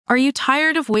Are you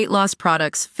tired of weight loss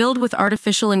products filled with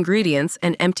artificial ingredients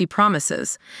and empty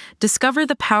promises? Discover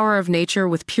the power of nature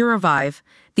with Pure Revive,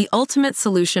 the ultimate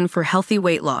solution for healthy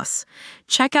weight loss.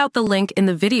 Check out the link in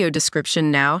the video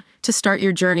description now to start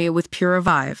your journey with Pure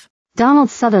Revive. Donald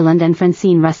Sutherland and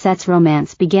Francine Racette's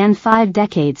romance began 5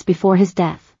 decades before his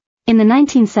death. In the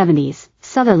 1970s,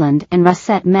 Sutherland and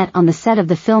Racette met on the set of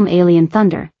the film Alien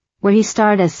Thunder, where he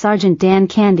starred as Sergeant Dan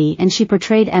Candy and she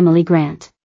portrayed Emily Grant.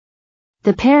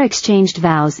 The pair exchanged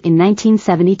vows in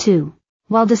 1972.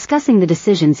 While discussing the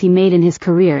decisions he made in his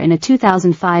career in a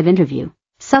 2005 interview,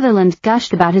 Sutherland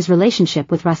gushed about his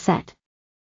relationship with Racette.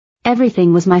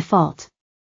 "Everything was my fault.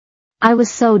 I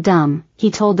was so dumb," he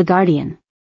told The Guardian.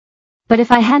 "But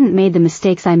if I hadn't made the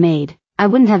mistakes I made, I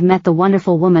wouldn't have met the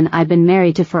wonderful woman I've been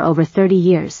married to for over 30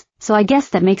 years, so I guess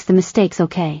that makes the mistakes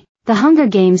okay." The Hunger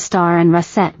Games star and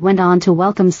Racette went on to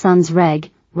welcome sons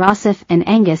Reg, Rossif and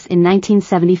Angus in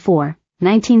 1974,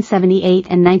 1978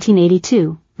 and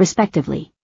 1982,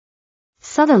 respectively.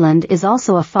 Sutherland is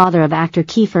also a father of actor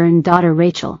Kiefer and daughter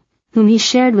Rachel, whom he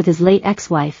shared with his late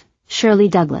ex-wife, Shirley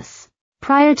Douglas.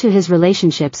 Prior to his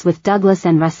relationships with Douglas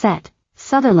and Racette,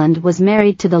 Sutherland was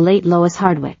married to the late Lois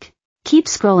Hardwick. Keep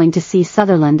scrolling to see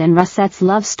Sutherland and Racette's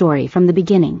love story from the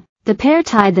beginning. The pair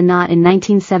tied the knot in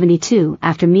 1972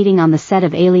 after meeting on the set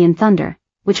of Alien Thunder,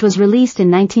 which was released in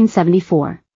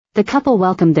 1974. The couple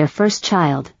welcomed their first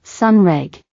child, son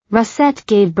Reg. Racette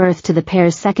gave birth to the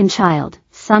pair's second child,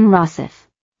 son Rossif.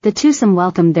 The twosome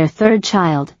welcomed their third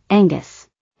child, Angus.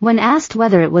 When asked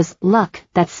whether it was luck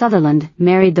that Sutherland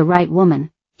married the right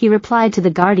woman, he replied to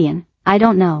The Guardian, "I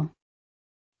don't know.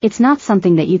 It's not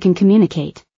something that you can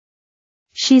communicate.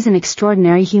 She's an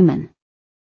extraordinary human.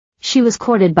 She was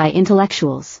courted by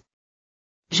intellectuals.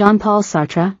 Jean-Paul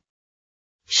Sartre.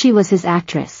 She was his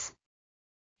actress.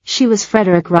 She was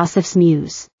Frederick Rossif's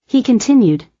muse." He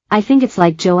continued, "I think it's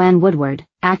like Joanne Woodward,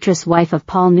 actress wife of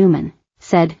Paul Newman,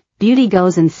 said, 'Beauty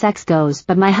goes and sex goes,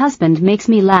 but my husband makes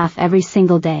me laugh every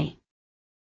single day.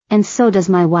 And so does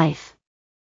my wife.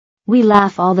 We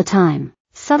laugh all the time.'"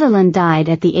 Sutherland died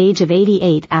at the age of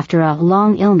 88 after a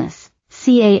long illness,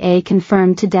 CAA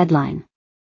confirmed to Deadline.